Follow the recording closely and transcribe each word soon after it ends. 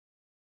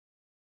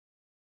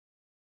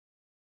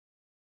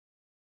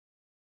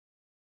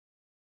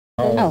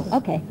Oh,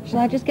 okay. Shall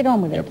I just get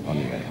on with it? Yep, on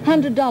you go.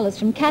 $100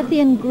 from Kathy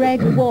and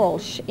Greg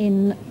Walsh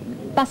in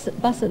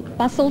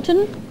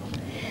Bustleton.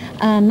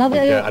 Another.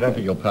 I don't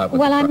think you'll part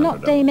with Well, it for I'm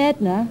not $100. Dame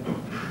Edna.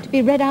 To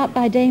be read out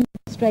by Dame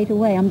straight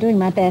away. I'm doing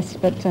my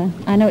best, but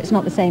I know it's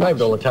not the same.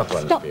 Saved all the tough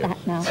ones. Stop for you.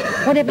 that now.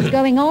 Whatever's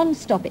going on,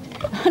 stop it.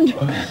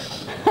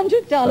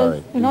 $100.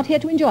 Sorry. We're not here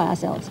to enjoy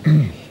ourselves.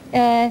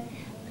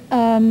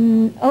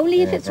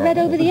 Only if it's read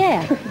over the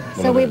air.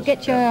 So we'll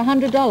get you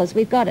 $100.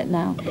 We've got it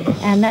now.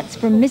 And that's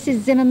from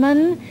Mrs.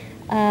 Zimmerman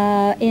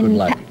in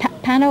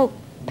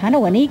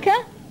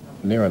Panawanika?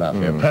 Near enough,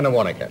 yeah.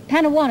 Panawanika.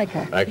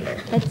 Panawanika.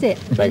 Okay. That's it.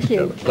 Thanks, Thank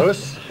you.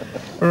 Lewis?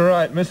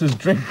 Right, Mrs.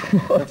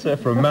 Drinkwater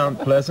from Mount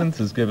Pleasant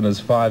has given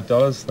us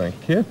 $5,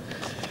 thank you.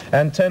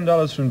 And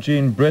 $10 from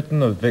Jean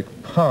Britton of Vic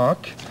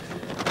Park.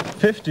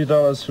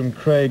 $50 from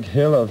Craig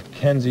Hill of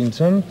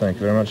Kensington, thank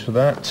you very much for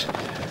that.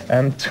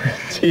 And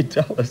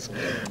 $20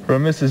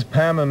 from Mrs.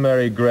 Pam and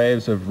Mary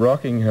Graves of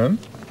Rockingham.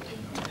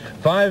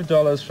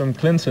 $5 from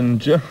Clinton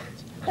Jones.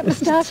 That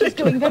moustache is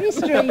doing very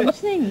strange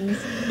things.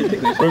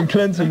 From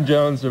Clinton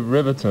Jones of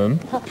Riverton.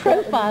 Her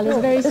profile is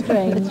very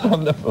strange.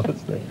 Wonderful,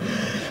 isn't it?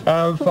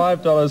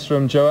 $5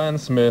 from Joanne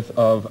Smith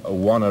of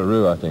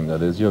Wanneroo, I think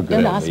that is. You're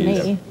good Don't at ask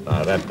these. me.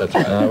 No, that's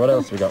right. What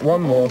else have we got?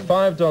 One more.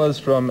 $5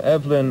 from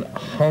Evelyn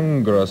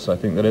Hongros, I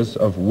think that is,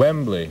 of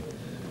Wembley.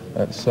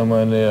 That's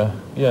somewhere near...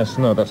 Yes,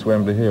 no, that's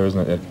Wembley here,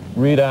 isn't it?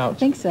 Read out. I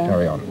think so.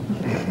 Carry on.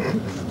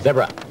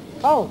 Deborah.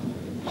 Oh,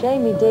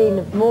 Jamie Dean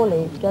of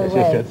Morley, go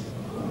away.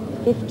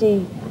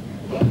 50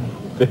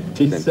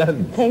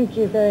 cents. Thank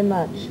you very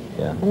much.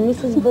 Yeah. And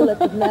Mrs. Bullock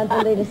of Mount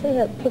Helena, see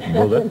her put that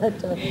Bullock? in that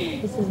door.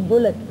 Mrs.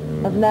 Bullock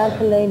of Mount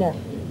Helena,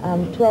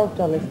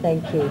 $12.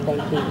 Thank you,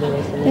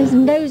 Lewis. His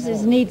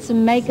noses need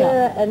some makeup.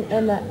 Sarah and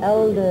Emma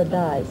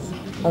Elderdice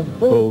of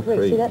Bull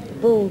Creek. See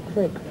that? Bull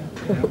Creek.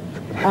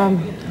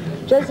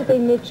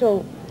 Josephine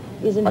Mitchell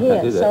isn't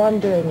here, so I'm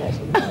doing it.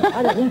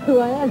 I don't know who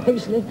I am,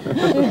 actually.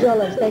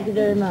 $2, thank you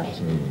very much.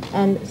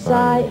 And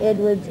Cy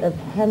Edwards of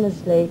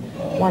Hammersley,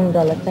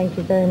 $1. Thank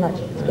you very much.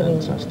 It's getting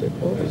Fantastic.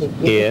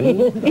 Ian.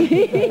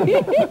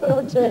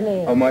 Your turn,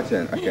 Ian. Oh, my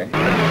turn, okay.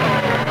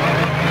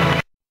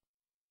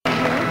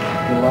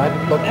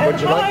 Would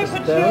you like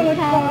to stand?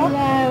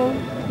 Hello.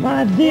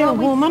 My dear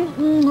woman,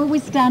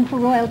 Always stand for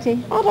royalty.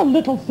 what a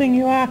little thing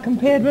you are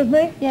compared with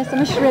me. Yes, I'm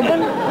a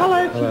shriven.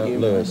 Hello. Hello,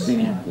 Lewis.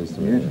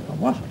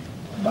 What a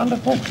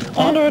wonderful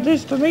honour it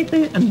is to meet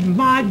thee, and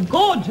my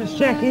gorgeous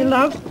Jackie,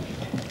 love.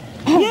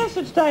 Yes,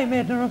 it's Dame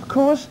Edna, of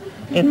course,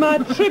 in my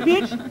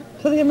tribute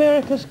to the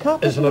America's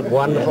Cup. Isn't it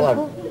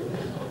wonderful?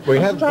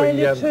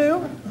 Australia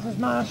too. This is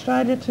my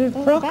Australia too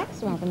The frock.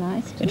 back's rather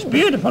nice, too. It's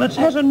beautiful. It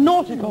has a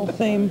nautical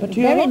theme, but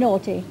you Very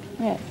naughty,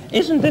 yes.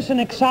 Isn't this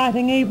an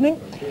exciting evening?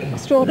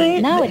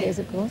 Extraordinary. Now it is,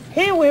 of course.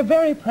 Here we're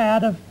very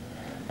proud of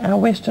our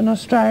Western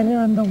Australia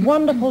and the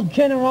wonderful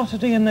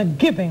generosity and the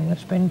giving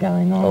that's been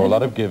going on. Oh, a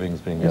lot of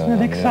giving's been going on.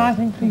 Isn't it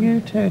exciting for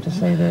you too to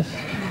see this?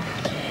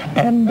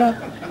 And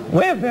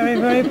we're very,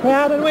 very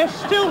proud, and we're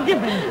still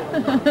giving.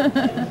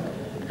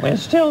 We're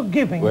still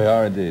giving. We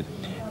are indeed.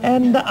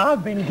 And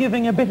I've been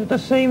giving a bit at the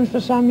seams for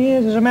some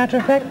years, as a matter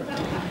of fact.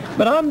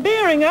 But I'm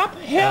bearing up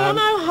Helen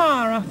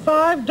O'Hara,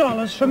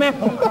 $5 from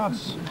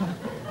Applecross.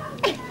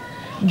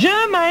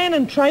 Germaine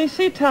and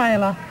Tracy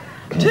Taylor,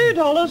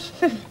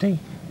 $2.50.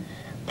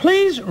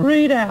 Please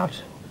read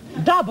out.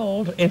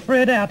 Doubled if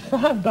read out,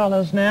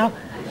 $5 now.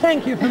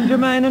 Thank you from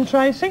Germaine and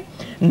Tracy.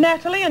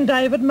 Natalie and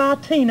David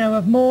Martino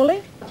of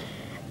Morley.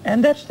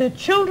 And that's their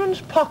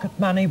children's pocket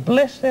money.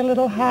 Bless their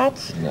little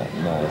hearts.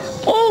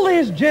 Nice. All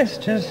these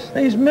gestures,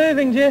 these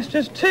moving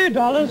gestures,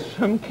 $2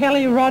 from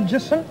Kelly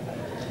Rogerson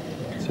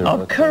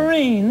of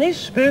Corrine. These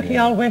spooky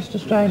old West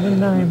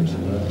Australian names.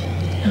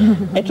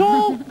 It's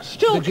all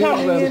still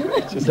coming in.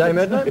 Dame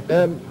Edna,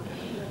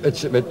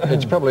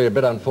 it's probably a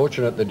bit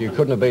unfortunate that you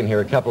couldn't have been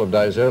here a couple of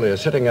days earlier.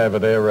 Sitting over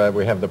there,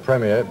 we have the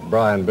Premier,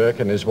 Brian Burke,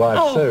 and his wife,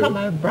 Sue.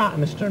 Hello,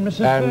 Mr. and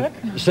Mrs. And Burke.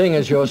 seeing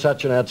as you're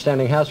such an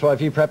outstanding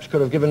housewife, you perhaps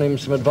could have given him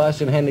some advice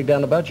in handing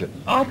down the budget.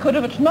 I could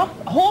have. It's not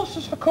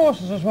horses for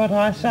courses, is what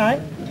I say.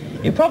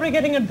 You're probably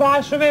getting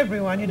advice from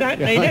everyone. You don't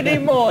need any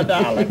more,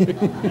 darling.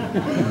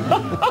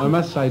 I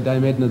must say,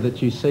 Dame Edna,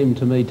 that you seem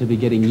to me to be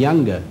getting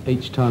younger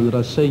each time that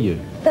I see you.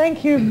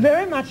 Thank you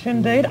very much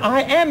indeed.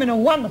 I am in a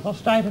wonderful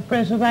state of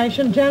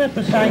preservation. Janet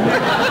was saying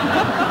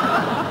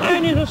that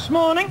only this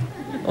morning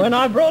when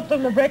I brought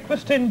them the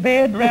breakfast in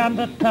bed round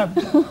at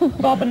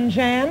Bob and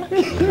Jan.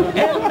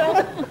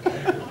 And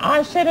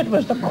I said it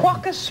was the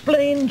quokka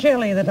spleen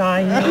jelly that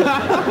I used.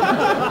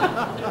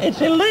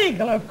 It's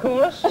illegal, of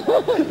course.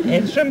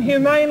 It's from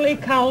humanely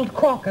culled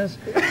quokkas.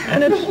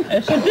 And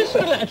it's a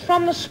distillate. It's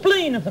from the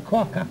spleen of the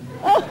quokka.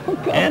 Oh,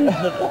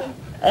 God.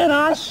 And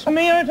I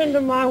smear it into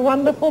my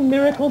wonderful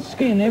miracle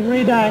skin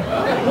every day.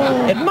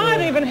 It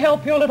might even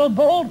help your little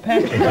bald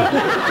patch. It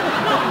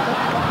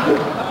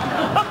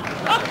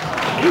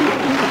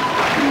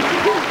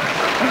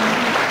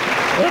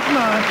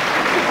might.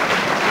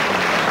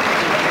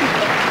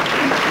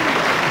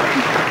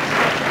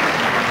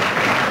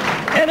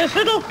 And it's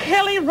little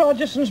Kelly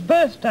Rogerson's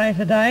birthday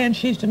today, and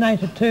she's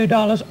donated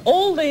 $2.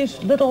 All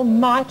these little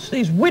mites,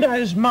 these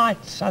widows'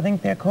 mites, I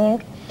think they're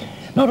called,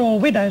 not all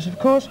widows, of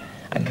course,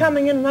 are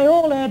coming in, and they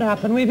all add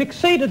up, and we've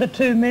exceeded the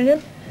 2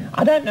 million.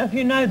 I don't know if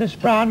you know this,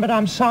 Brian, but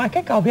I'm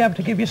psychic. I'll be able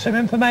to give you some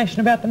information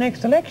about the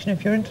next election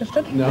if you're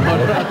interested. No,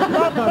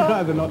 I'd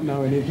rather not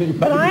know anything.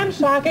 But I am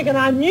psychic, and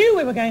I knew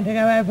we were going to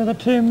go over the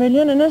 2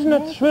 million, and isn't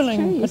it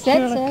thrilling? You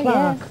said so,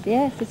 Clark,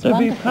 yes, it's to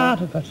wonderful. be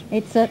part of it.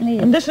 It certainly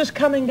is. And this is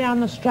coming down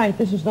the straight.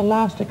 This is the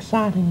last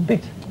exciting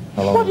bit.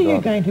 How long What are have we you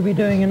got? going to be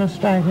doing in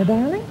Australia,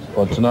 darling?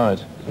 Well,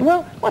 tonight.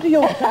 Well, what are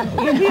your plans?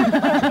 You're here for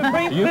just a brief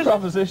Are you visit.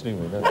 propositioning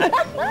me? Then?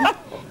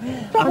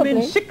 I'm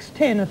in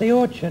 610 at the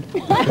Orchard.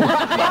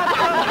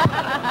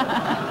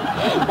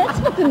 That's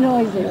what the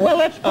noise is. Well,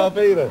 that's... I'll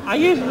be there. I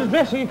use it as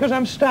dressing because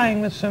I'm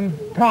staying with some...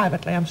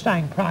 privately. I'm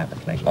staying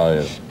privately. Oh,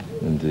 yes,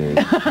 indeed.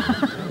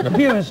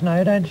 Viewers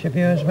know, don't you,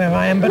 viewers, where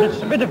I am, but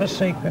it's a bit of a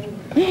secret.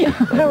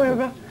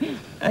 However,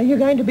 are you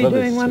going to be Lovely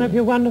doing to one see of you.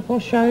 your wonderful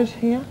shows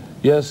here?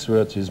 Yes,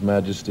 we're at His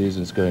Majesty's.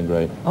 It's going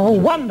great. Oh,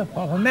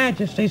 wonderful, Her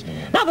Majesty's.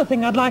 Another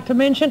thing I'd like to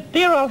mention,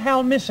 dear old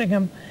Hal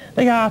Missingham,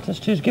 the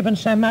artist who's given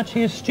so much,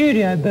 his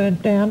studio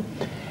burnt down.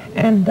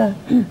 And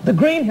the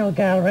Greenhill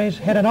Galleries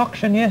had an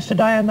auction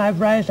yesterday, and they've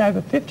raised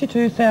over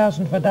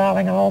 $52,000 for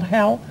darling old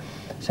Hal.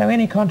 So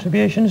any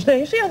contributions there.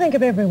 You see, I think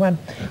of everyone.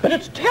 But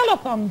it's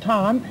telethon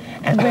time,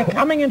 and we're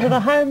coming into the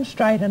home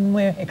straight, and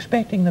we're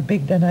expecting the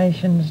big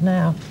donations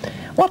now.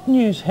 What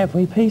news have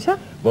we, Peter?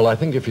 Well, I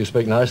think if you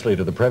speak nicely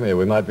to the Premier,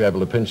 we might be able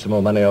to pinch some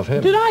more money off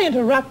him. Did I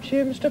interrupt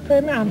you, Mr.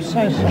 Premier? I'm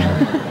so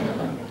sorry.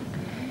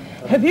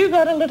 Have you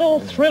got a little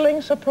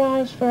thrilling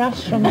surprise for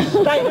us from the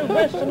state of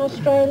Western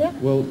Australia?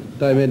 Well,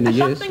 Dame Edna,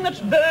 yes. Something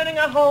that's burning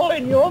a hole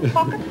in your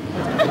pocket?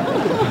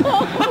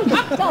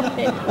 Stop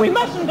it. We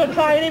mustn't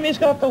detain him. He's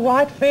got the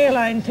white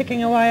Fairlane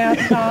ticking away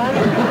outside.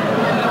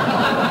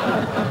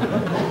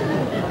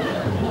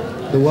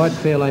 The white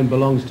Fairlane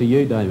belongs to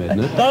you, Dame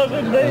Edna. It does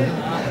indeed.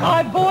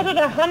 I bought it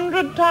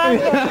 100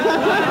 times.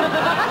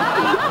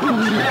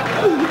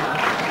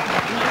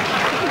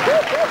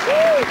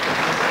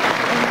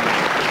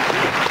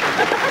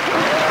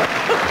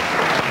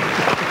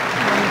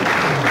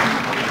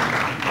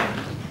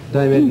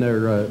 Dame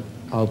Edna,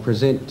 I'll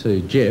present to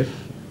Jeff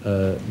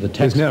the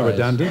taxpayers. He's now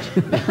redundant.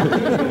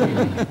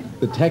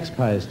 The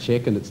taxpayer's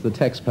cheque, and it's the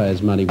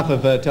taxpayer's money. On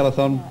behalf of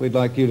Telethon, we'd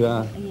like you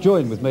to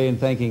join with me in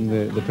thanking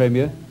the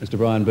Premier, Mr.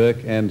 Brian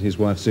Burke, and his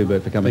wife Sue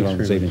Burke for coming along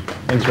this evening.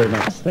 Thanks very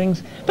much.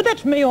 Things. But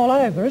that's me all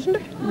over, isn't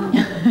it?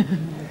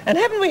 And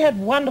haven't we had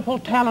wonderful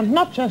talent,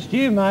 not just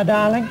you, my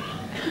darling,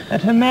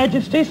 at Her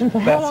Majesty's, and for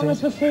how long is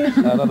this here?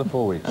 Another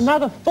 4 weeks.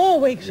 Another 4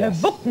 weeks. Yes.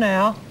 Her book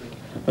now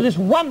for this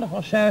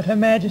wonderful show at Her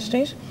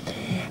Majesty's.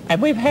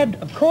 And we've had,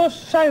 of course,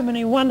 so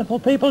many wonderful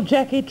people,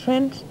 Jackie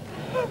Trent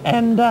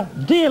and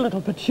dear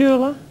little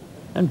Petula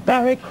and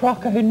Barry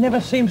Crocker, who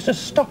never seems to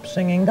stop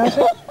singing, does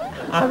he?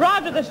 I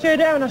arrived at the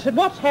studio and I said,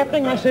 what's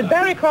happening? I said,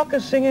 Barry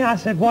Crocker's singing. I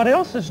said, what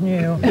else is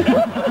new?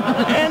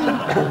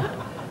 And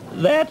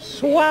that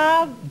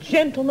suave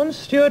gentleman,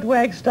 Stuart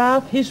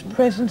Wagstaff, his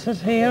presence is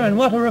here, and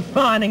what a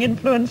refining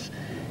influence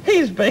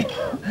he's been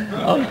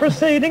on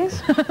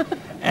proceedings.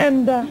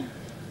 And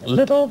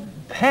little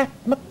Pat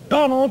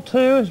McDonald, too,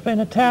 has been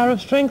a tower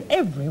of strength.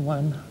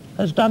 Everyone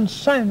has done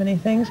so many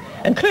things,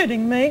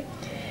 including me.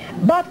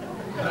 But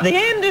the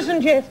end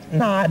isn't yet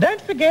nigh.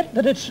 Don't forget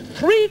that it's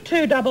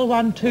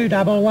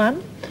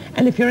 3211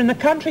 and if you're in the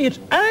country, it's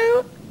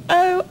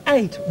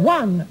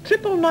 0081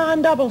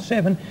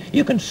 99977.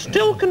 You can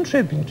still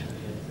contribute.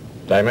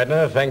 Dame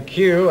Edna, thank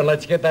you. And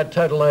let's get that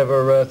total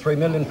over 3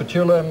 million.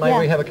 Petula, may Yeah.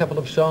 we have a couple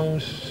of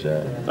songs?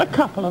 A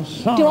couple of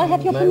songs. Do I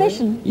have your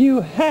permission?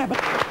 You have it.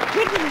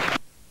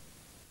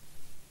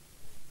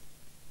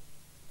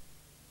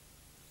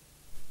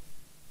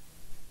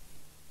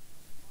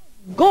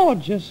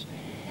 Gorgeous,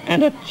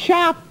 and a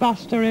chart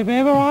buster if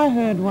ever I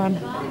heard one.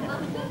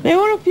 There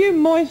were a few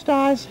moist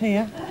eyes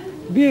here.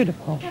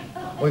 Beautiful.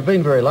 We've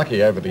been very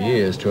lucky over the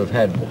years to have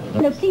had...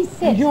 No, please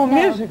sit. And your No.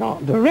 musical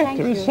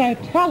director Thank is you. so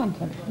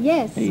talented.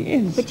 Yes. He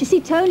is. But you see,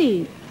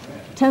 Tony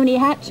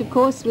Hatch, of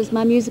course, was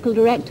my musical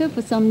director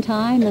for some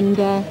time, and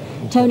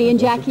Tony and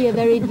Jackie are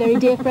very, very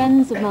dear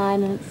friends of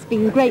mine, and it's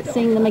been great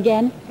seeing them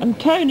again. And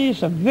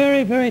Tony's a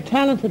very, very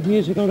talented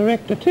musical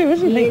director too,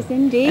 isn't he? He is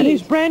indeed. And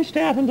he's branched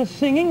out into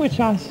singing, which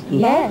I Yes,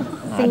 love.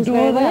 I sings adore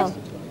very that. well.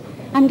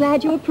 I'm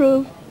glad you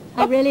approve.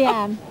 I really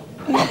am.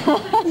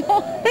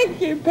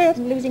 Thank you, Pet.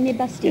 I'm losing my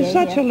bustier You're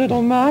such a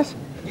little mite.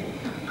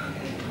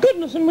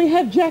 Goodness, and we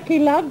have Jackie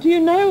Love. Do you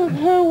know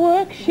her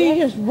work? She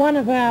is one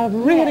of our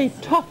really Yes.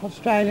 top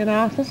Australian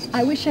artists.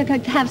 I wish I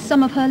could have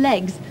some of her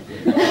legs.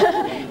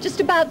 Just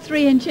about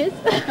 3 inches.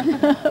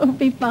 It would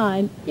be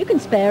fine. You can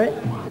spare it.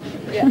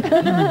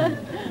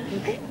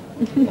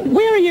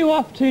 Where are you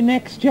off to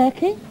next,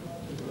 Jackie?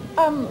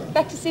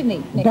 Back to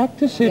Sydney. Nick. Back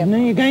to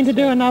Sydney. You're going to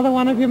do another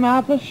one of your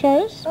marvellous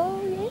shows?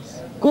 Oh, yes.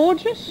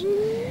 Gorgeous.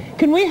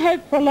 Can we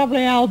hope for a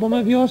lovely album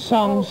of your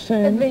songs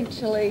soon?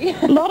 Eventually.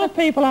 A lot of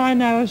people I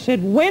know have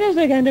said, when is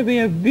there going to be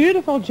a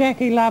beautiful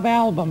Jackie Love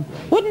album?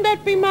 Wouldn't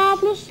that be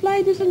marvellous,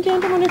 ladies and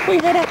gentlemen, if we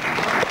had a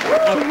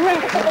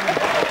record of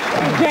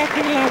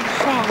Jackie Love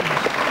songs?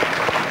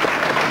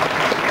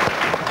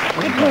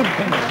 It would be.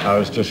 I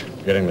was just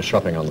getting the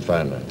shopping on the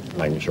phone now,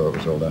 making sure it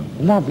was all done.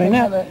 Lovely.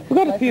 Now, we've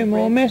got a few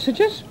more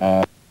messages.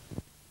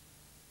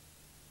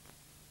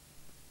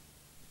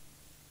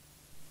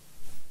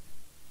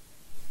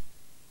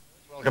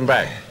 Welcome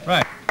back.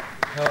 Right.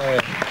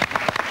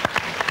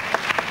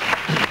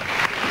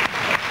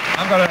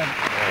 I've got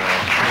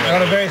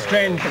a very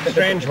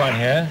strange one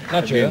here.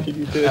 Not you.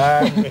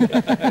 I've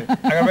got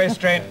a very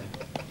strange...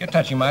 You're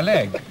touching my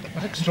leg. What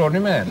an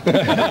extraordinary man.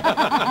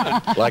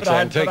 Likes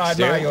antiques, but I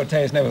admire your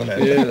taste,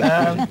 nevertheless.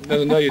 Yeah,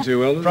 doesn't know you too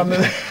well.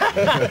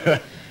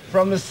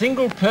 From the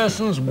single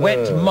person's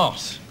wet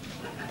moss,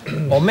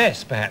 or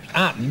mess,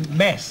 perhaps.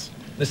 Mess.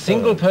 The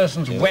single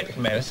person's wet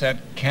mess at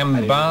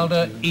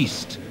Cambalda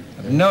East.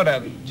 No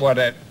doubt what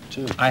that...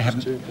 I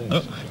have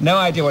no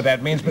idea what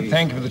that means, but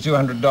thank you for the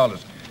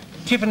 $200.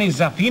 Tiffany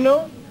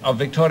Zaffino of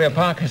Victoria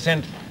Park has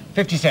sent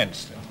 50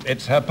 cents.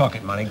 It's her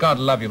pocket money. God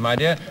love you, my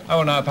dear. I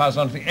will now pass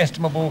on to the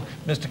estimable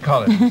Mr.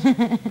 Collins.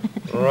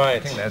 Right. I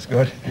think that's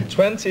good.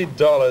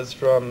 $20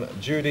 from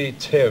Judy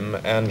Tim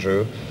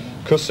Andrew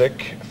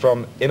Kusick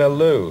from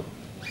Inaloo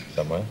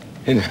somewhere.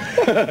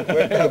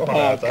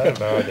 Whereabouts? I have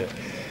no idea.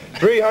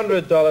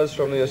 $300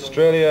 from the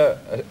Australia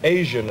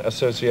Asian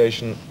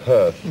Association,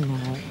 Perth. No.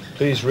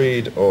 Please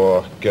read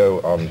or go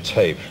on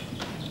tape.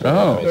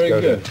 Oh, very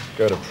good.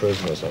 Go to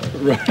prison or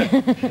something.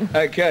 Right.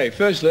 Okay,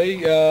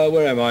 firstly,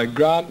 where am I?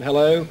 Grant,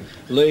 hello.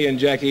 Lee and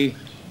Jackie,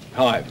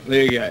 hi.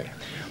 There you go.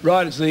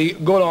 Right, it's the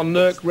Good on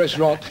Nurk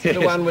restaurant. The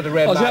one with the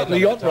red light. I was out in the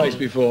yacht race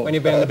before. When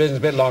you've been in the business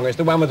a bit longer, it's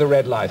the one with the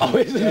red light. Oh,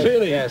 is it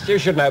really? Yes, you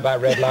should know about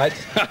red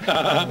lights.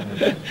 How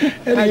do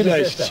you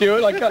know,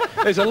 Stuart?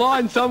 There's a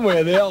line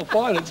somewhere there, I'll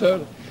find it.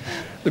 So,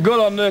 the Good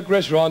on Nurk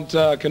restaurant,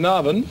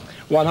 Carnarvon,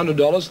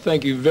 $100,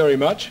 thank you very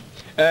much.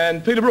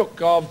 And Peter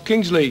Brook of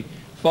Kingsley,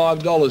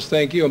 $5,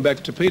 thank you, and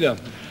back to Peter.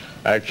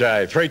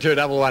 Okay,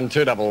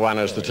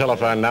 3211 is the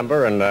telephone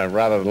number, and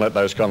rather than let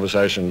those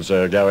conversations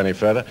go any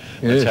further,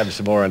 let's have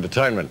some more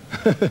entertainment.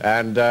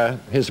 And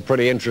here's a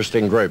pretty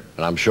interesting group,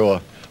 and I'm sure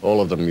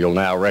all of them you'll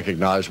now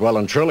recognise well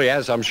and truly,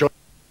 as I'm sure...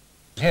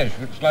 Here,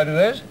 shall I do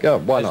this? Go,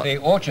 why not? It's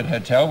the Orchard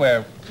Hotel,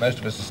 where most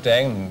of us are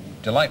staying, and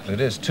delightful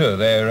it is too.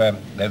 They're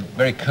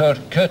very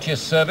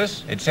courteous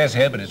service, it says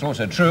here, but it's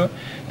also true,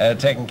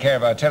 taking care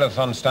of our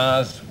Telethon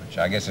stars, which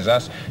I guess is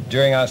us,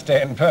 during our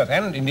stay in Perth,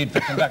 and indeed for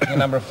conducting a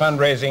number of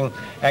fundraising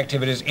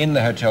activities in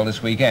the hotel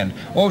this weekend.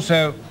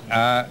 Also,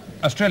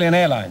 Australian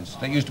Airlines,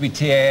 that used to be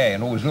TAA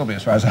and always will be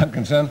as far as I'm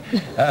concerned,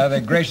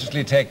 they're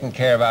graciously taken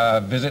care of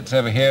our visits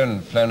over here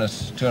and flown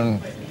us to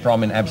and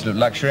from in absolute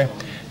luxury.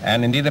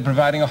 And indeed they're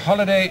providing a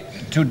holiday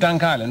to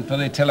Dunk Island for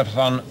the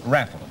Telethon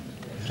raffle.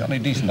 Jolly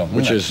decent of them,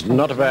 Which is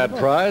not a bad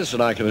prize,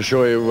 and I can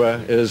assure you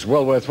is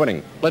well worth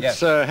winning. Let's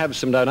have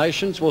some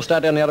donations. We'll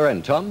start down the other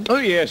end. Tom? Oh,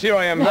 yes, here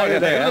I am.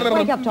 Right there.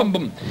 Wake up, Tom.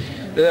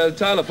 The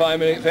Taylor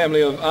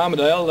family of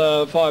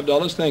Armadale,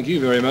 $5, thank you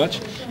very much.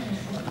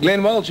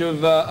 Glenn Welch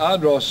of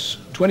Ardross,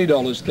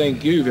 $20,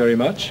 thank you very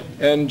much.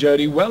 And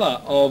Jody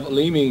Weller of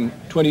Leeming,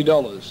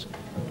 $20.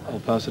 I'll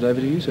pass it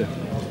over to you, sir.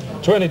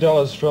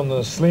 $20 from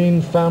the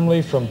Sleen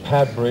family from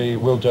Padbury.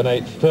 We'll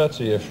donate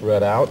 30 if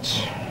read out.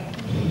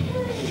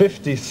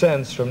 50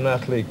 cents from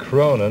Natalie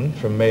Cronin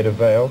from Maida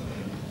Vale.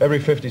 Every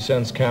 50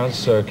 cents counts,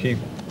 so keep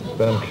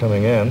them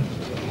coming in.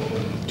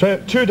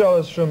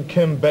 $2 from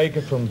Kim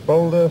Baker from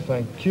Boulder,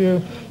 thank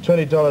you.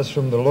 $20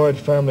 from the Lloyd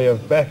family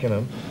of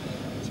Beckenham.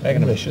 It's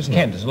English, isn't it?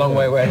 Kent, it's a long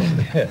way away.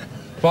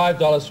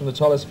 $5 from the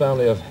Tollis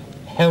family of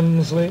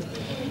Hemsley.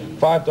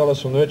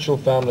 $5 from the Mitchell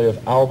family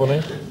of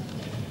Albany.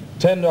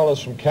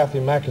 $10 from Kathy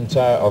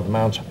McIntyre of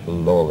Mount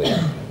Lawley.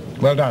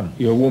 Well done.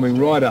 You're warming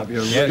right up.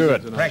 You're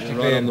good.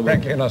 Practically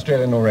an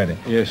Australian already.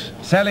 Yes.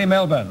 Sally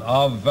Melbourne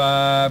of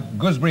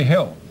Gooseberry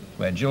Hill,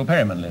 where Jill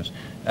Perryman lives.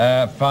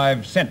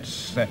 5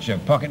 cents. That's your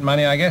pocket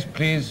money, I guess.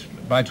 Please,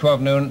 by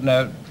 12 noon.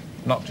 No,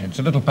 not. It's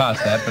a little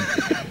past that, but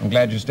I'm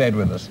glad you stayed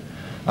with us.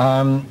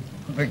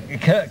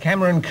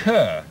 Cameron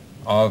Kerr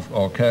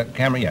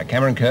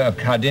Cameron Kerr of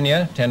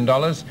Cardinia,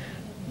 $10.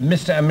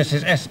 Mr. and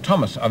Mrs. S.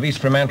 Thomas of East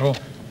Fremantle,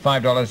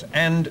 $5.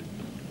 And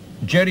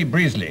Jody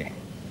Breasley,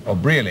 or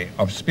Brealey,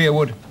 of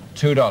Spearwood,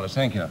 $2.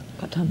 Thank you.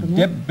 Got time for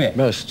more? Yep.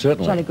 Most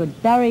certainly. Jolly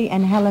good. Barry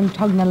and Helen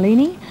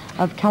Tognalini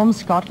of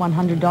Kelmscott,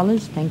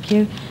 $100. Thank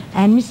you.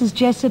 And Mrs.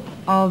 Jessup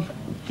of,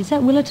 is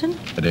that Willerton?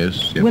 It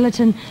is, yep.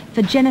 Willerton,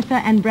 for Jennifer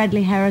and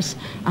Bradley Harris,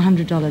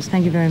 $100.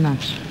 Thank you very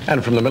much.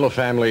 And from the Miller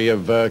family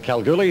of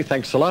Kalgoorlie,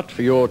 thanks a lot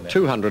for your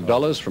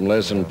 $200 from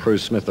Les and Prue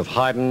Smith of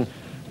Hayden,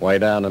 way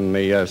down in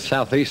the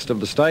southeast of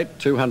the state,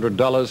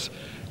 $200.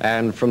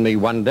 And from the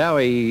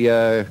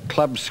Wundowie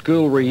Club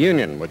School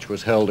Reunion, which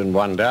was held in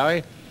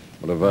Wundowie,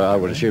 I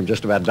would assume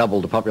just about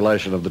doubled the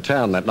population of the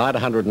town that night,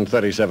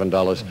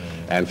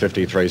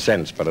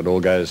 $137.53. But it all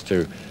goes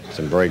to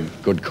some very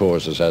good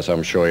causes, as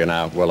I'm sure you're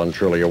now well and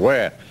truly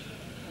aware.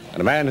 And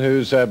a man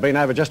who's been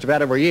over just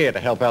about every year to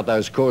help out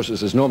those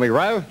causes is Normie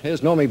Rowe. Here's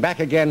Normie back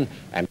again.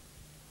 And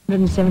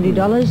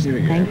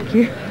 $170, thank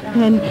you.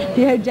 And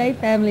the O'Day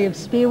family of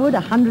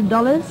Spearwood, $100.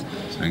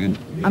 That's very good.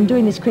 I'm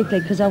doing this quickly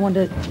because I want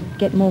to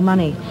get more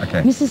money.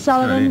 Okay. Mrs.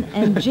 Sullivan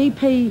and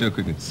GP Do it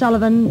quickly.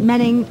 Sullivan,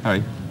 Manning,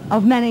 Hurry.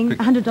 of Manning,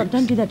 $100.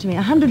 Don't do that to me.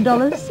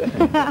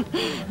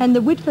 $100. And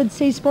the Whitford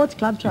Sea Sports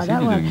Club, try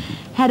that one,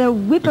 had a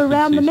whip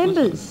around the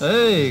members.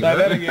 Hey! Say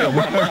that again.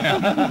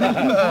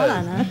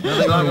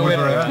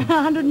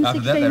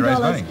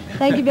 $116.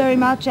 Thank you very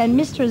much. And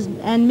Mr.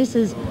 and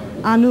Mrs.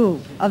 Anu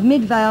of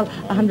Midvale,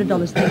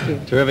 $100. Thank you.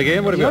 Terrific,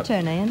 Ian. What have you Your got?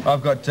 turn, Ian.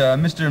 I've got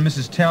Mr. and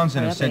Mrs.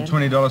 Townsend have sent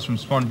 $20 from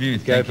Swan View.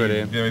 Thank for it, you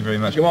Ian. very, very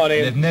much. Come on,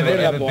 Ian. They've never Spit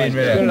it up, ever boys. been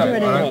read Spit it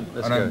out.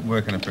 up. I don't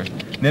work under pressure.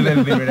 Never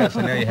ever been read out, so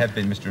now you have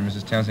been, Mr. and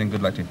Mrs. Townsend.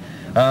 Good luck to you.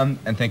 And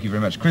thank you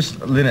very much. Chris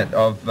Linnett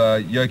of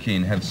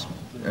Yokine has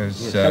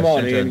Come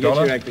on, sent Ian, get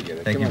your $1. act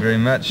together. Thank Come you on. very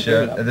much.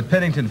 The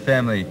Pennington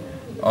family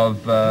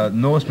of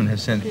Norseman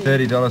have sent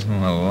 $30.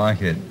 Oh, I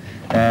like it.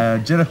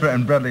 Jennifer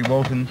and Bradley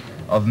Walton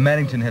of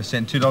Maddington have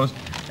sent $2.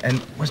 And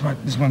where's my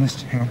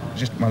list? Hang on,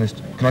 just my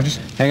list. Can I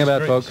just Hang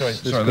about, sorry, folks.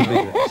 Sorry, wait a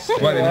minute.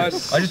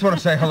 I just want to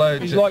say hello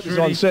He's to like this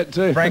on set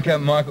too. Franca,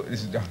 Michael.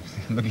 This is,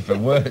 I'm looking for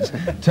words.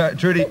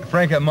 Trudy,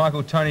 Franca,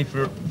 Michael, Tony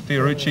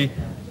Fiorucci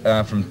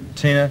from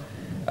Tina.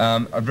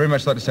 I'd very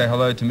much like to say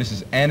hello to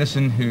Mrs.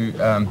 Anderson, who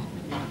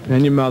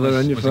And your mother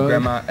and your was a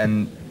grandma,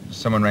 and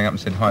someone rang up and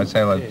said hi. Say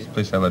hello,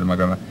 please say hello to my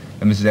grandma.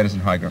 And Mrs. Anderson,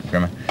 hi,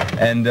 grandma.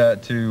 And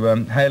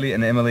to Haley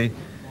and Emily,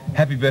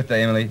 happy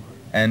birthday, Emily.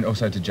 And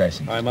also to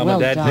Jason. Hi, Mum Well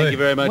and Dad. done. Thank you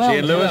very much, Well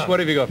Ian. Lewis, done. what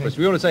have you got for us?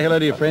 We want to say hello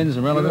to your friends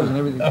and relatives and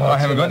everything. I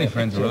haven't got any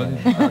friends or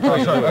relatives.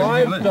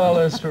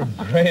 $5 from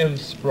Graham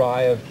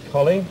Spry of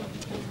Collie.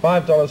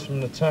 $5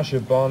 from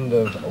Natasha Bond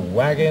of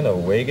Wagon or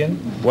Wagon.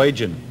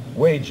 Wagen.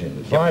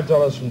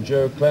 $5 from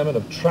Joe Clement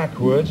of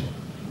Trackwood.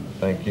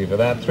 Thank you for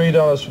that.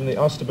 $3 from the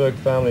Osterberg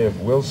family of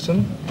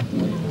Wilson.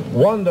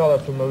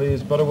 $1 from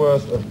Elise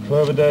Butterworth of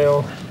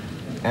Cloverdale.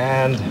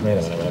 And, wait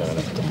a minute.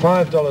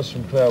 $5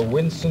 from Claire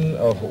Winson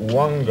of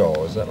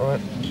Wongo, is that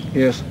right?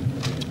 Yes.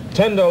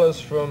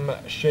 $10 from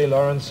Shay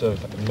Lawrence of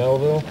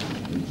Melville.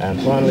 And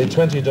finally,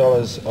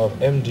 $20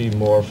 of M.G.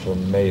 Moore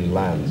from May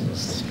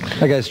Lands.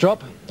 Okay,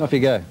 Strop, off you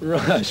go.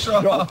 Right.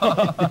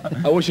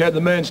 I wish I had the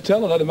man's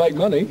talent. I'd make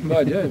money.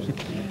 My James.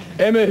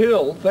 Emma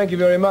Hill, thank you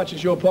very much.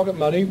 It's your pocket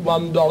money.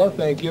 $1.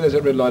 Thank you. There's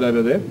that red light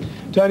over there.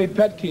 Tony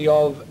Patke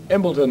of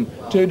Embleton,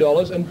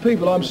 $2. And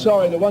people, I'm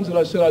sorry, the ones that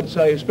I said I'd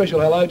say a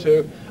special hello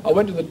to, I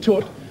went to the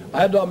toot,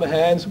 I had it on my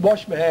hands,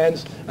 washed my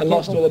hands, and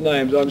lost all the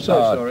names. I'm so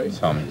sorry.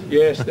 Tommy.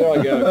 Yes, there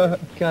I go.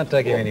 Can't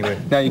take him anywhere.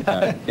 No, you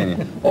can't, can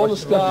you? All the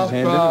staff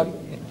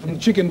from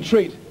Chicken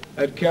Treat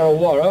at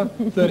Carrawara,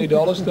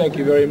 $30. Thank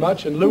you very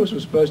much. And Lewis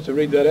was supposed to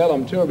read that out.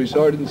 I'm terribly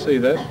sorry, I didn't see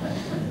that.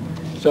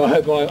 So I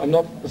hope I'm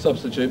not a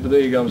substitute, but there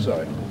you go, I'm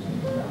sorry.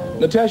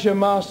 Natasha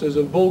Masters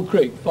of Bull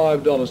Creek,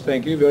 $5,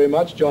 thank you very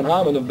much. John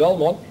Harmon of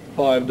Belmont,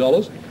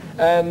 $5.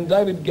 And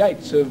David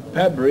Gates of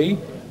Padbury,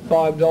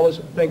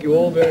 $5. Thank you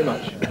all very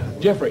much.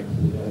 Jeffrey.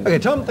 Okay,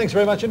 Tom, thanks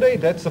very much indeed.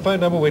 That's the phone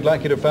number we'd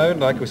like you to phone.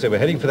 Like we said, we're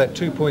heading for that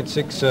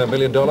 $2.6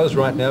 million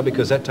right now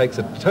because that takes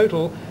a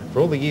total, for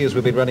all the years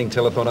we've been running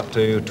Telethon, up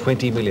to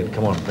 20 million.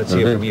 Come on, let's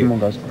hear from you. Come on,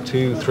 guys.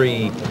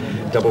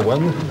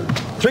 2311.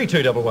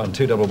 3211,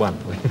 211.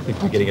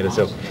 We're getting it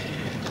ourselves.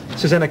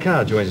 Susanna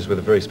Carr joins us with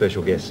a very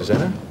special guest.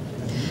 Susanna?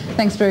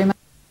 Thanks very much.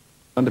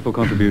 Wonderful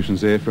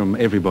contributions there from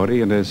everybody,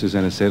 and as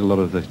Susanna said, a lot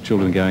of the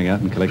children going out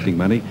and collecting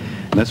money,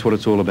 and that's what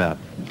it's all about.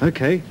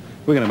 Okay,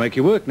 we're going to make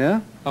you work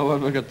now. Oh,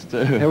 what have I got to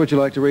do? How would you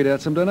like to read out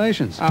some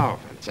donations? Oh,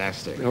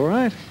 fantastic. All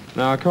right.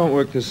 Now, I can't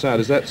work this out.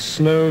 Is that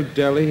Snow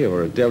Deli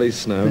or a Deli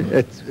Snow?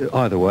 It's,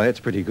 either way,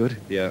 it's pretty good.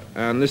 Yeah,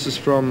 and this is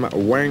from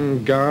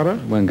Wangara.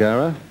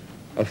 Wangara.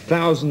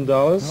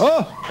 $1,000.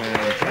 Oh!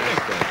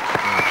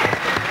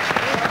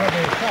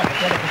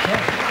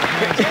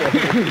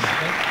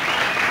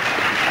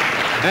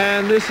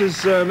 And this is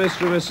Mr. and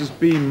Mrs.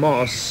 B.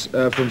 Moss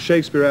from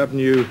Shakespeare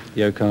Avenue,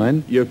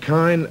 Yokine.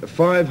 Yokine,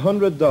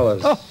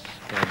 $500. Oh.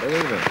 Can't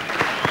believe it.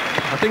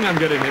 I think I'm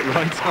getting it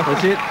right.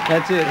 That's it.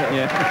 That's it.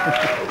 Yeah.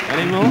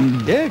 Any more?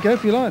 Yeah, go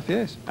for your life,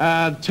 yes.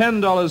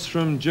 $10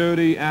 from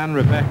Jody and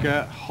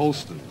Rebecca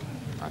Holston.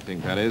 I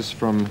think that is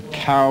from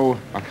Cow.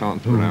 I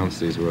can't pronounce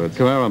these words.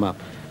 Carraramup.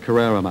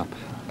 Carraramup.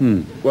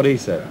 What he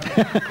said.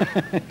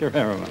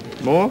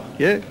 Carraramup. More?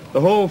 Yeah.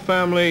 The whole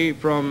family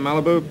from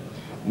Malibu,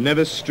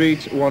 Nevis Street,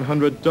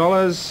 $100.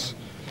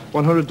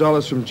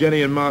 $100 from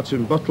Jenny and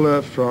Martin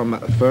Butler from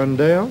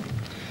Ferndale.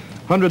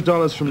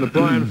 $100 from the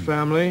Bryan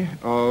family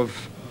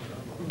of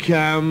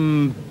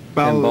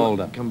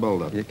Cambolda.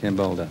 Cambolda. Yeah,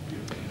 Cambolda.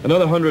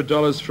 Another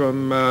 $100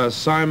 from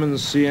Simon,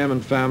 CM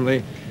and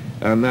family,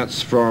 and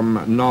that's from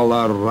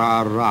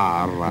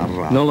Nolarara.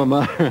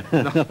 Nolamara.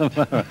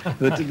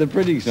 The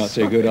printing's not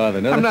so good either.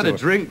 No, I'm not a all.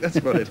 drink,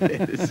 that's what it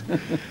is.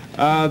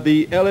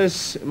 The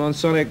Ellis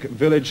Monsonic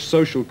Village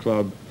Social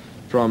Club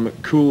from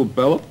Cool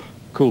Bellup.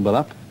 Cool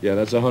Bellup. Yeah,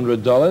 that's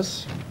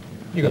 $100.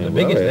 You got the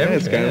biggest there.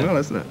 It's going well,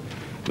 isn't it?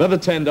 Another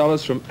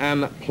 $10 from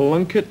Anne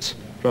Plunkett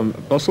from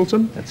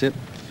Bustleton. That's it.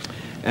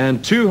 and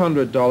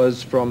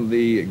 $200 from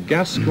the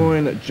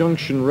Gascoigne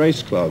Junction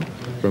Race Club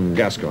from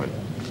Gascoigne.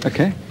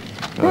 Okay.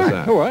 How's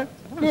that? All right.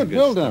 Good.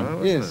 Well start, done.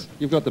 wasn't Yes, it?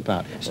 you've got the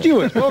part.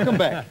 Stuart, welcome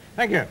back.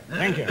 Thank you,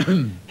 thank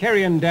you.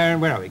 Kerry and Darren,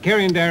 where are we?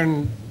 Kerry and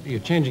Darren, you're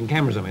changing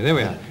cameras on me, there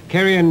we are.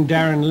 Kerry and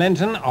Darren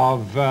Lenton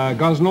of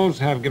Gosnells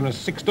have given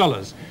us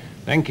 $6.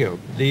 Thank you.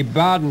 The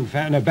Barron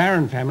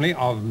family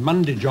of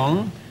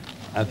Mundijong,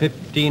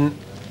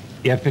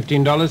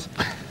 $15.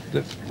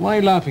 Why are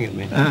you laughing at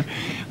me?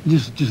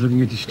 Just looking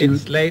at you, Stuart.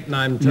 It's late and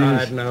I'm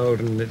tired and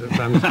old and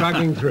I'm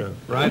struggling through,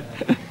 right?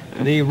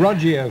 The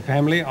Roggio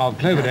family of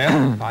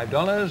Cloverdale,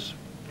 $5.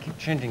 Keep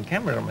changing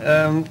camera on me.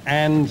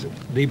 And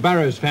the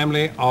Burrows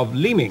family of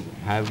Leeming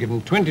have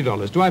given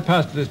 $20. Do I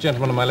pass to this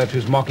gentleman on my left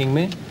who's mocking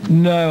me?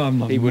 No, I'm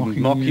not. He wouldn't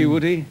mock you,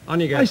 would he? On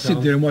you go, I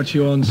sit there and watch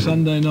you on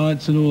Sunday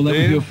nights and all that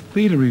with your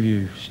theatre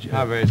review, Stuart.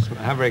 How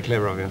very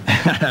clever of you.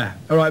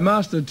 All right,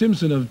 Master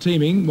Timson of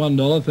Teeming,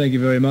 $1. Thank you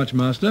very much,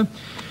 Master.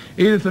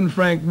 Edith and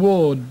Frank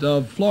Ward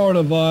of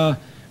Florida via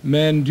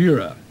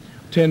Mandurah,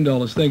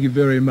 $10. Thank you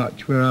very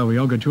much. Where are we?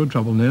 I'll get you in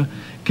trouble now.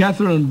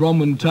 Catherine and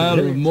Bronwyn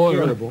Taylor of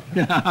Moira.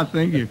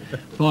 Thank you.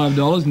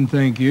 $5 and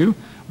thank you.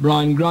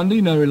 Brian Grundy,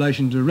 no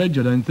relation to Reg,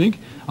 I don't think,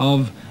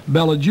 of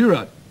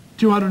Balladura,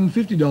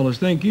 $250.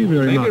 Thank you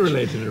very much. Maybe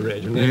related to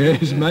Reg.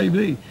 Yes,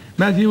 maybe.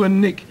 Matthew and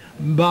Nick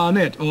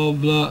Barnett of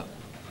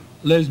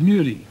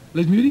Lesmurdy.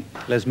 Lesmurdy?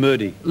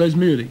 Lesmurdy.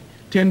 Lesmurdy.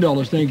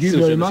 $10, thank you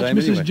Still very the much. same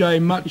Mrs. anyway. J.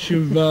 Much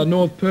of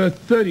North Perth,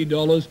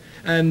 $30.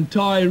 And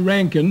Ty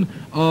Rankin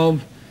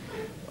of,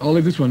 I'll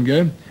leave this one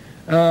go,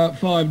 $5.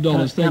 Thank you.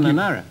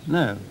 Kununurra.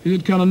 No. Is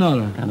it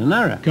Kununurra?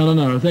 Kununurra.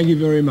 Kununurra. Thank you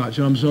very much.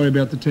 I'm sorry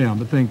about the town,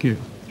 but thank you.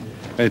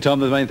 Hey,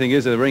 Tom, the main thing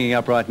is they're ringing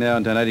up right now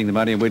and donating the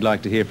money, and we'd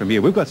like to hear from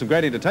you. We've got some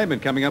great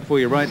entertainment coming up for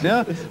you right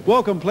now.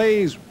 Welcome,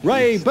 please,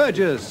 Ray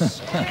Burgess.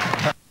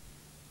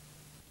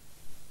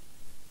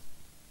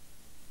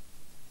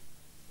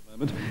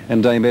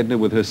 And Dame Edna,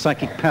 with her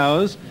psychic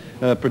powers,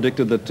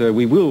 predicted that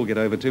we will get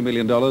over $2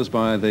 million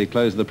by the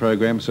close of the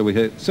program, so we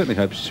certainly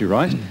hope she's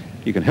right.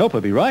 You can help her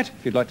be right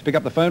if you'd like to pick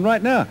up the phone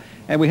right now.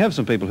 And we have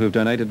some people who've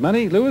donated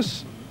money.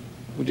 Lewis,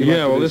 would you like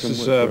to Well, do this some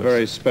is work a for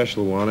very us?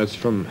 special one. It's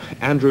from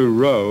Andrew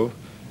Rowe.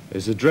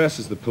 His address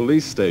is the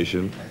police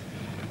station.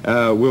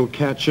 We'll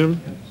catch him,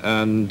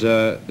 and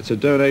it's a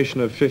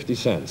donation of 50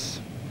 cents.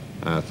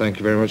 Thank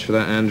you very much for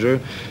that, Andrew.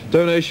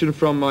 Donation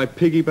from my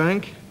piggy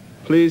bank.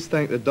 Please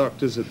thank the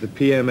doctors at the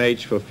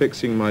PMH for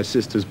fixing my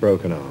sister's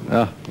broken arm.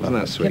 Ah, Isn't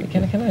that sweet?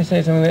 Can I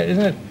say something there?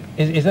 Isn't it?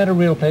 Is that a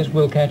real place,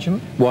 We'll Catch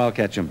 'em? Wild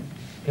catch 'em.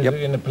 Yep.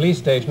 In the police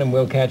station and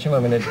We'll Catch 'em, I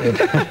mean,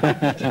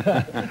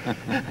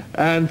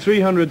 And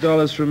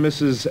 $300 from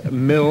Mrs.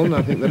 Milne,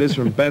 I think that is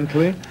from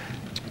Bentley.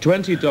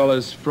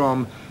 $20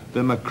 from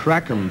the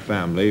McCrackham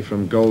family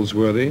from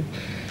Goldsworthy.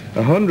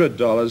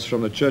 $100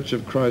 from the Church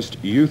of Christ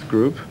Youth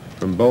Group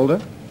from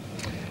Boulder.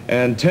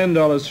 And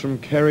 $10 from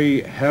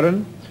Kerry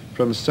Heron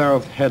from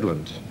South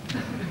Headland.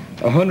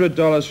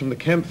 $100 from the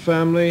Kemp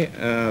family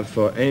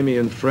for Amy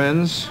and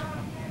friends.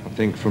 I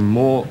think from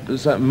more,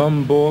 is that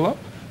Mum Ball Up?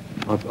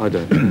 I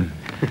don't know.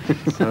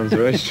 Sounds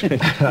very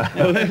strange.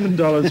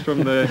 $11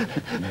 from the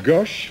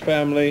Gosh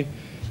family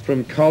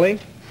from Collie.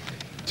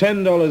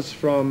 $10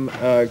 from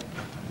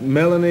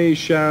Melanie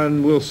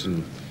Sharon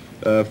Wilson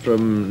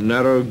from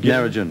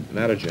Narrogin.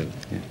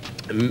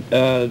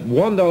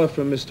 $1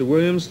 from Mr.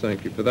 Williams,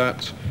 thank you for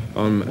that,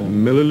 on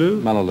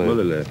Mullaloo.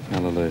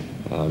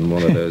 I'm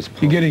one of those.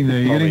 You're getting there,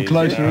 you're getting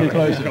closer and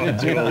closer.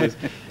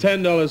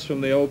 $10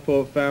 from the Old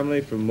Port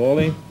family from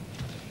Morley.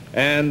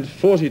 And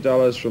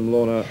 $40 from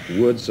Lorna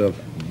Woods of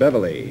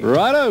Beverley.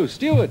 Righto,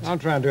 Stuart. I'll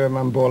try and do a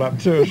Mum Ball Up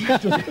too.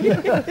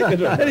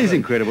 That is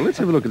incredible. Let's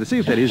have a look at this, see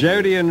if that is.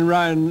 Jody and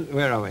Ryan,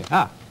 where are we?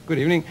 Good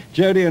evening.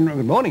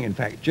 Good morning, in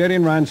fact. Jody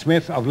and Ryan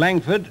Smith of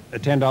Langford,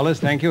 $10,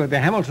 thank you. The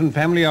Hamilton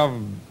family of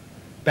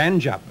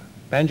Banjup,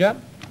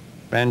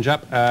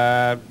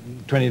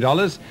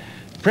 $20.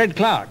 Fred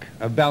Clark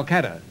of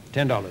Balcadder,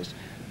 $10.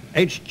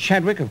 H.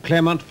 Chadwick of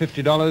Claremont,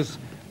 $50.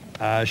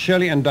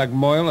 Shirley and Doug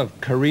Moyle of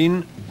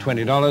Careen,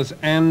 $20.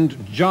 And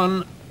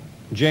John,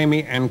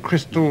 Jamie and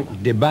Crystal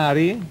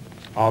DeBari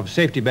of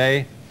Safety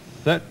Bay,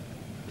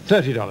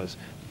 $30.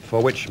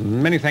 For which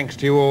many thanks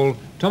to you all.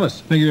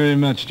 Thomas. Thank you very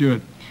much,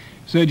 Stuart.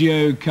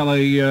 Sergio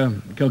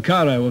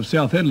Calcaro of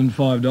South Headland,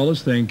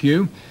 $5, thank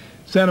you.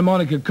 Santa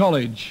Monica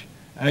College,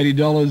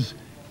 $80,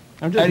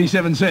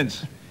 87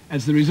 cents.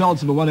 It's the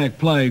results of a one-act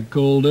play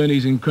called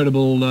Ernie's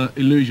Incredible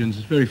Illusions.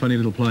 It's a very funny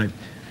little play.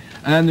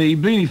 And the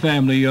Beanie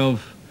family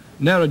of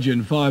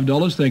Narrogin,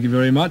 $5, thank you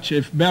very much.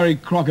 If Barry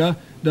Crocker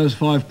does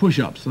 5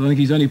 push-ups, I think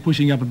he's only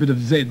pushing up a bit of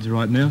Z's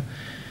right now.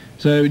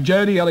 So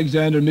Jody,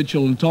 Alexander,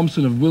 Mitchell and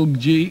Thompson of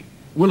Willagee,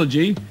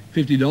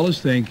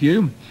 $50, thank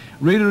you.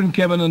 Rita and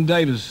Kevin and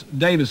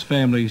Davis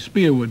family,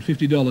 Spearwood,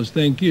 $50,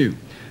 thank you.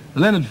 The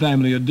Leonard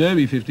family of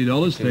Derby,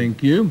 $50,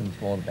 thank you.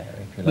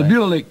 The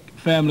Bulick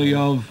family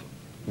of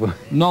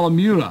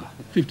Nollamura,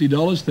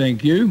 $50,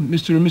 thank you.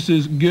 Mr. and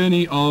Mrs.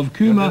 Gurney of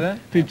Cooma,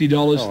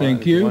 $50,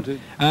 thank you.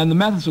 And the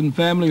Matheson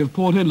family of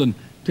Port Hedland,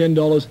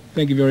 $10.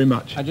 Thank you very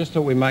much. I just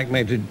thought we might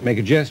make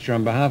a gesture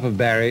on behalf of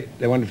Barry.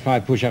 They wanted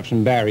 5 push-ups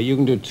from Barry. You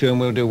can do 2 and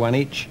we'll do 1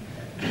 each.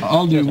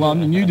 I'll do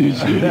 1 and you do 2.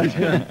 You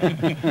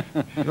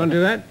want to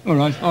do that? All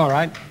right. All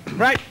right.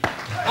 Right.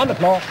 On the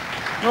floor.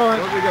 All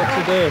right, what have we got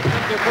to do?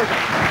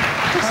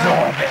 It's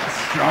all a bit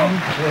strong.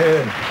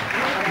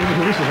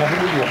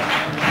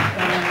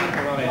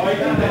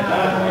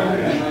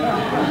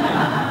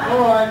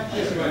 All right.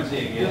 Just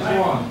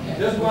one.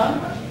 Just one.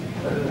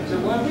 So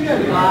one. We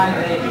don't do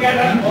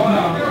together.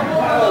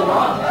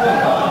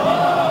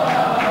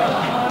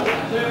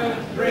 1,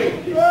 2,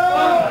 3.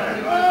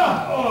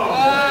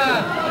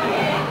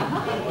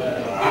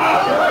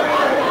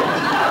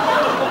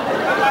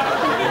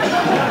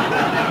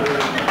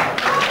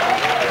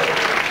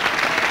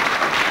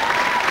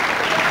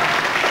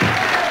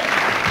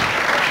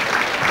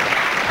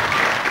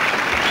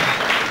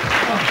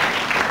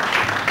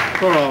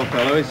 Poor old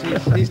fellow,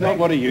 he's not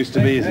what he used to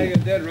be, is he? You're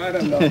dead right,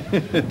 I'm not.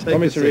 Want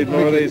me to read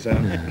more of these out?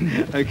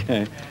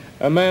 Okay.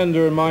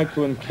 Amanda and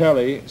Michael and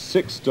Kelly,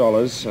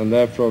 $6, and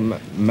they're from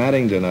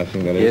Maddington, I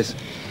think that is.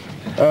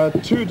 Yes.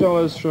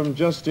 $2 from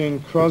Justine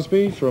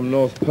Crosby from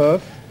North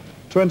Perth.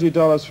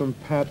 $20 from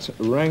Pat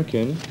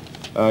Rankin.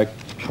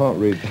 Can't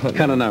read that.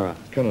 Kununurra.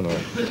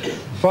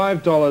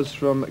 $5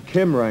 from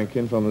Kim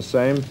Rankin from the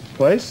same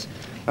place.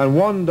 And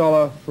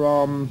 $1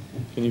 from...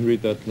 Can you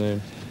read that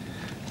name?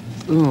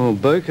 Oh,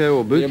 Boko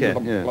or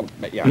Buka.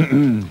 Yeah.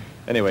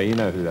 Anyway, you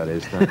know who that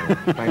is, don't you?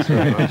 Thanks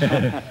very much.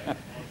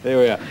 There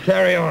we are.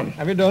 Carry on.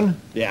 Have you done?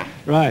 Yeah.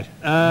 Right.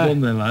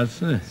 Done then,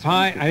 lads.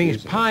 Pi, I think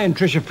it's Pi and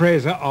Tricia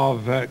Fraser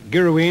of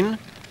Girraween.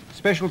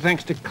 Special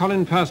thanks to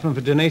Colin Passman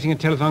for donating a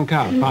telethon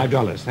card,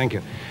 $5. Thank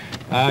you.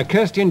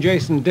 Kirsty and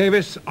Jason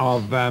Davis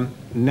of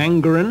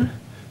Nangaran,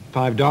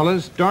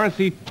 $5.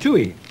 Dorothy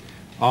Tui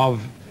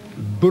of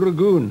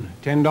Burragoon,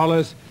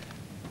 $10.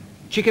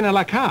 Chicken a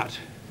la carte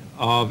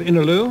of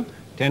Inaloo,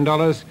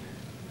 $10.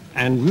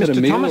 And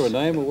Mr. Thomas. Or a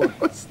name or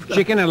what?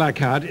 Chicken a la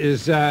carte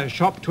is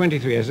shop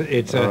 23.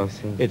 It's a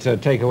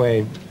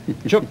takeaway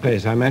chook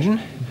place, I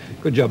imagine.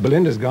 Good job.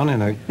 Belinda's gone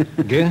in a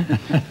gear.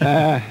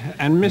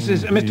 And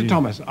Mr.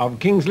 Thomas of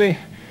Kingsley.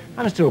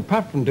 I'm still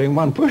puffed from doing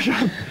 1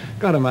 push-up.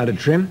 God, I'm out of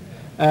trim.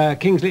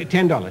 Kingsley,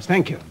 $10.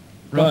 Thank you.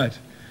 Right.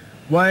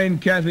 Wayne,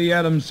 Kathy,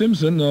 Adam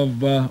Simpson of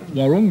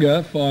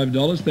Warunga,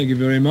 $5. Thank you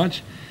very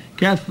much.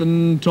 Kath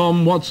and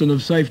Tom Watson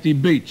of Safety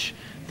Beach,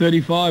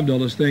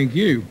 $35. Thank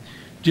you.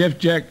 Jeff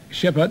Jack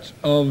Shepherd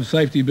of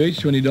Safety Beach,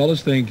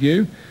 $20. Thank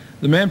you.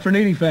 The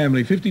Manfredini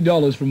family,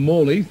 $50 from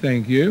Morley.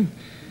 Thank you.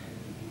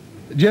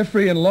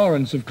 Jeffrey and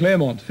Lawrence of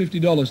Claremont,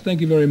 $50.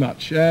 Thank you very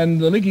much. And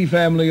the Licky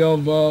family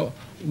of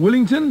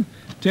Willington,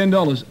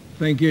 $10.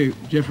 Thank you,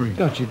 Jeffrey.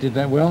 God, you did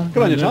that well.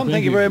 Good on you, Tom.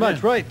 Thank you very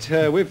much. Yeah. Right,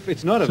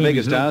 it's not a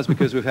mega stars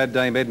because we've had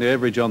Dame Edna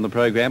Everidge on the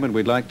program, and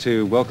we'd like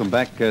to welcome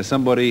back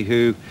somebody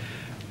who,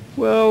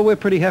 well, we're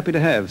pretty happy to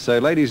have. So,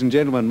 ladies and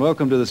gentlemen,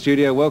 welcome to the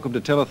studio. Welcome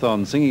to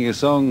Telethon, singing a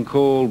song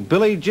called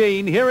Billie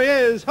Jean. Here he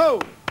is.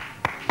 Ho!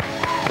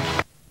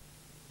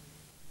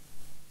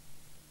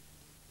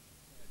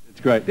 It's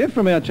great. They're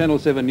from our Channel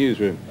 7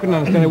 newsroom. Couldn't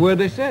understand a word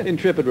they said.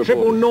 Intrepid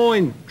reporters.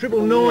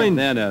 999.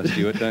 999. Now,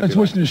 Stuart, don't That's be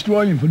Western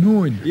Australian for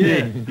 9.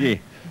 Yeah, yeah.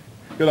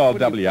 Good old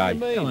WA.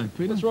 Hello,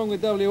 Peter. What's wrong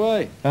with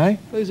WA? Hey?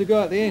 Who's the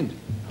guy at the end?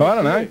 I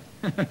don't know.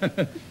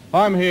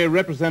 I'm here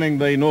representing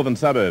the northern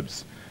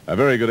suburbs. A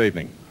very good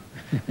evening.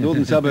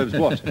 Northern suburbs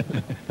what?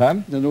 Huh?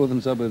 The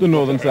northern suburbs. The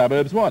northern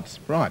suburbs what?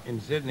 Right. In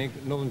Sydney,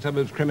 Northern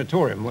Suburbs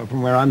Crematorium,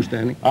 from where I'm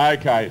standing.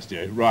 Okay,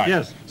 Stu, right.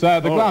 Yes. So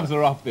the gloves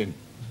are off then.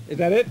 Is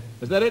that it?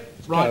 Is that it?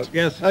 Right.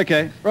 Yes.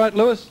 Okay. Right,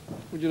 Lewis.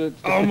 Would you...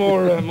 Oh,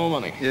 more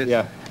money. Yes.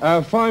 Yeah.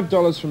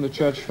 $5 from the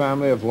church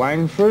family of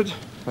Langford.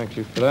 Thank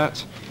you for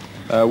that.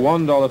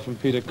 $1 from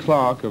Peter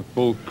Clark of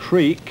Bull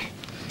Creek.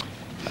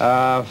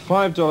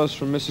 $5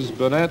 from Mrs.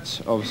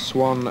 Burnett of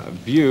Swan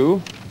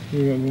View.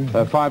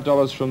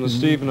 $5 from the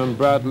Stephen and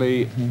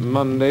Bradley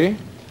Mundy,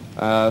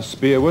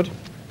 Spearwood.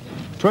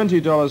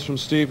 $20 from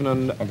Stephen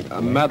and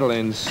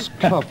Madeleine's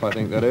Cuff, I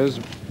think that is,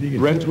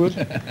 Brentwood.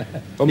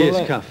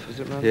 Yes, Cuff. Is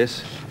it right?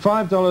 Yes.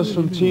 $5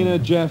 from Tina,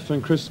 Jeff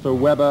and Christopher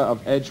Webber of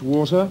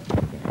Edgewater.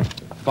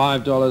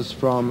 $5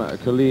 from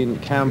Colleen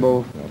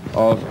Campbell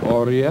of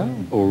Aurelia.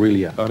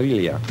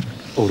 Aurelia.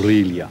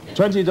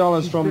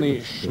 $20 from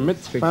the Schmidt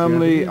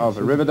family of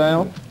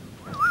Riverdale.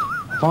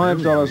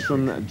 $5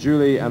 from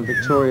Julie and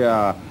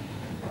Victoria.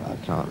 I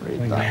can't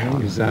read that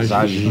one.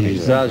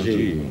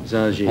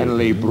 Zaji.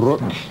 Henley Brook.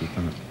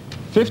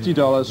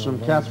 $50 from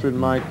Catherine,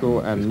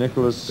 Michael and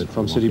Nicholas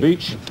from City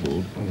Beach.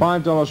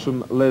 $5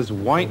 from Liz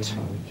White,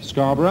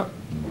 Scarborough.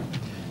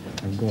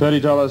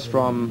 $30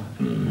 from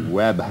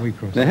Webb.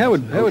 Now, how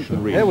would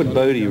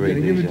Bodie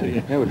read these?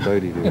 How would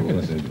Bodie do all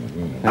this?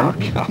 Oh,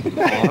 come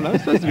on. I'm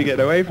supposed to be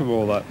getting away from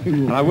all that.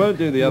 And I won't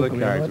do the other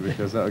character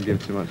because that'll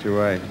give too much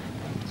away.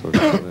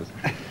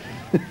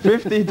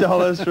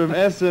 $50 from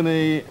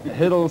S&E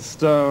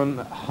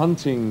Hiddlestone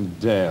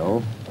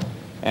Huntingdale,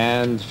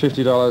 and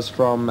 $50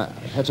 from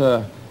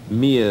Hetta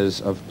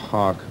Mears of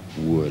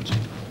Parkwood.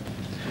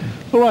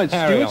 All right,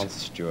 Carry Stuart. on,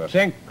 Stuart.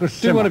 Thank you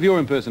so Do one much. of your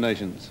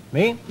impersonations.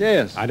 Me?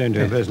 Yes. I don't do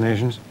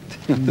impersonations.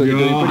 I thought you were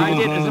doing I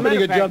did. As a pretty matter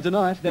good of fact, job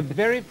tonight. The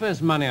very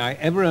first money I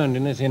ever earned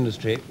in this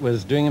industry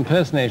was doing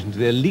impersonations to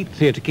the elite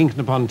theatre,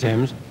 Kingston upon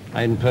Thames.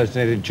 I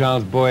impersonated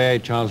Charles Boyer,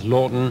 Charles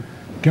Lawton,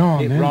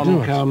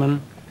 Ronald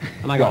Coleman,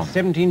 and I got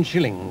 17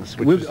 shillings,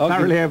 which was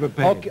thoroughly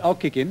overpaid. I'll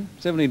kick in.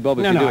 17 bob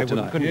if No, you no, do I it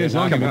tonight. couldn't do Yes, it.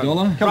 I'll give a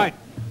dollar. Right.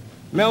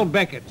 Mel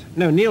Beckett.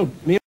 No, Neil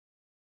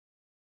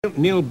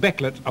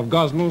Becklet of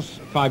Gosnells,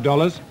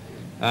 $5.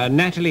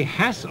 Natalie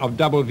Hass of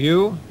Double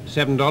View,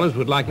 $7.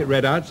 Would like it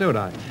read out, so would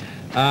I.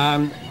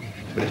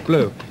 But it's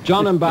blue.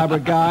 John and Barbara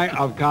Guy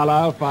of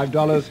Carlisle,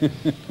 $5.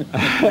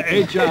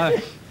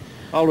 HR.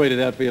 I'll read it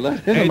out for you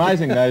later. It's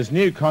amazing, those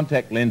new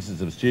contact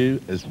lenses of Stu,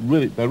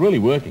 they're really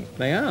working.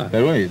 They are.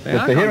 They're really, They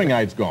but are the hearing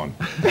aid's gone.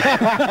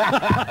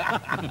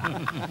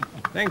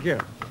 Thank you.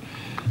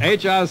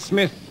 H.R.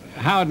 Smith,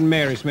 Howard and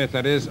Mary Smith,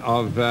 that is,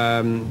 of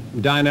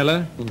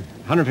Dianella,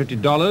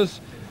 $150.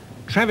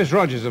 Travis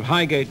Rogers of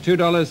Highgate,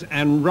 $2.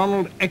 And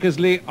Ronald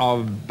Eckersley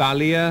of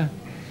Balia,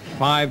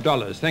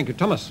 $5. Thank you.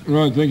 Thomas.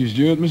 Right, thank you,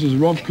 Stuart. Mrs.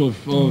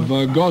 Rothcliffe of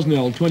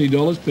Gosnell,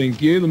 $20.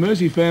 Thank you. The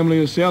Mercy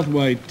family of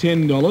Southway,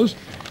 $10.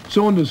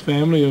 Saunders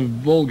family of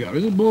Bulga.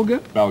 Is it Bulga?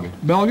 Bulga.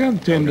 Bulga,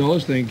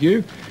 $10. Thank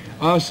you.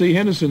 R.C.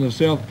 Henderson of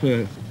South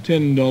Perth,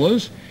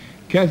 $10.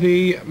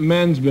 Kathy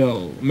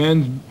Mansbeld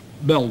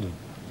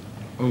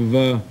of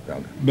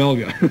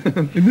Belga.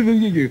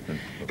 Thank you.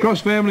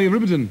 Cross family of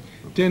Riverton,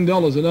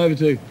 $10. And over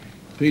to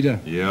Peter.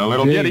 Yeah, a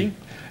little G. giddy.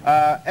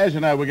 As you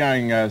know, we're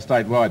going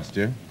statewide,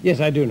 Stu. Yes,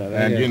 I do know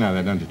that. And yes. you know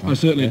that, don't you, Tom? I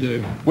certainly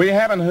do. We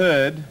haven't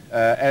heard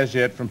as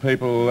yet from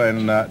people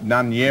in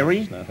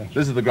Nunyeri.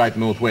 This is the Great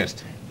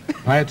Northwest.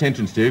 Pay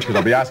attention, Stu, because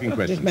I'll be asking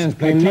questions. This man's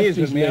playing knees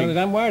with me.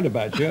 I'm worried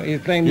about you. He's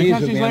playing knees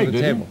with me under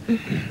the table.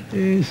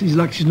 Yes, he's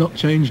lucky she's not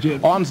changed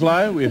yet.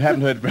 Onslow, we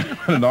haven't heard from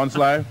anyone in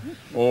Onslow.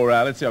 Or,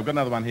 let's see, I've got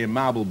another one here,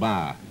 Marble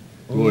Bar.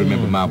 You all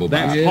remember Marble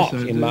Bar. That's Yes, hot.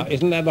 I do.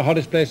 Isn't that the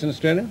hottest place in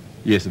Australia?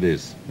 Yes, it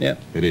is. Yeah.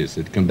 It is.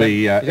 It can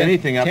be Is that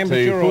anything up to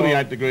temperature or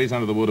 48 degrees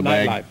under the water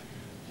bag. Nightlife.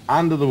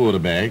 Under the water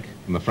bag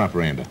from the front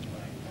veranda.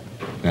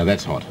 Now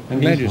that's hot. I'm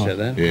glad you said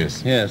that.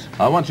 Yes. Yes.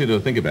 I want you to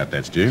think about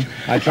that, Stu.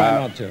 I try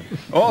not to.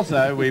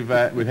 Also, we've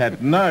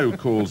had no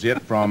calls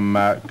yet from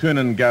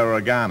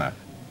Coolangawarragana,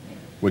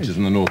 which is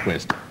in the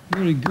northwest.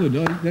 Very good.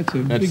 That's a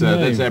big name.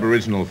 That's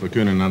Aboriginal for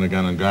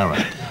Coolangawarragana.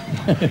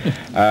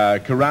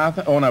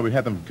 Karatha. Oh no, we've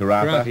had them from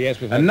Karatha. Karatha,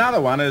 yes, we've had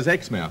Another one is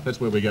Exmouth. That's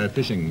where we go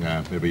fishing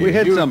every year. We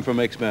had some from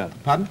Exmouth.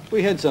 Pardon?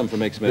 We had some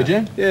from Exmouth.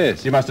 Did you?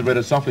 Yes. You must have read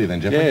it softly then,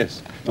 Jeffrey.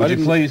 Yes. Would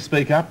you please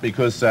speak up,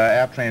 because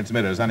our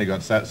transmitter has only got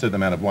a certain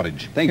amount of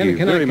wattage. Thank you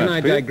very much. Can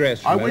I Peter.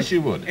 digress? I wish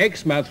you would.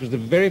 Exmouth was the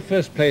very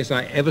first place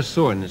I ever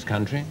saw in this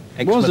country. Was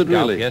it Exmouth Gulf,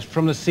 really? Yes,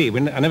 from the sea.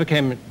 I never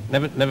came ashore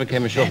for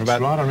That's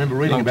about right, I remember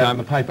reading long about it time.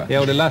 in the paper. The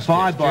old illustrious.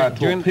 Fired by a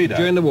during, torpedo.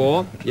 During the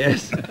war,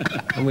 yes.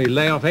 And we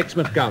lay off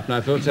Exmouth Gulf, and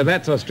I thought, so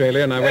that's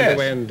Australia, and I went Yes.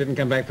 away and didn't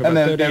come back for And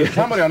about then 30 years.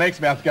 somebody on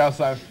Exmouth goes,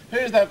 so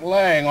who's that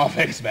laying off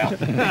Exmouth?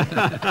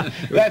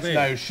 That's me.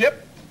 no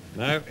ship.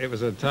 No, it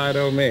was a tired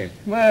old me.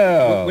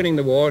 Well, Winning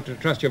the war, to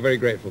trust you're very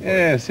grateful for.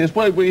 yes,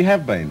 well, we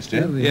have been,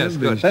 Stu. Yes,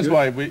 good. That's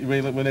why we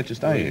let you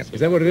stay here. Is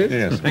that what it is?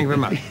 Yes. Thank you very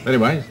much.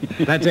 Anyway,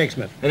 That's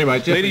Exmouth.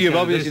 Peter, you've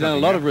obviously done a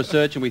lot of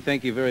research, and we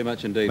thank you very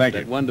much indeed Thank for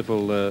you. that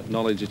wonderful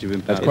knowledge that you've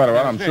that's imparted. quite all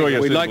right. I'm sure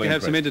you're We'd like suitably to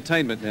have some impressed.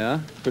 entertainment now,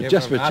 but Yeah,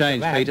 just for well, a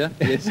change, after Peter.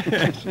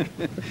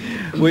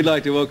 Yes. We'd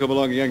like to welcome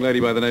along a young lady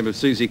by the name of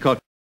Susie Cottrell.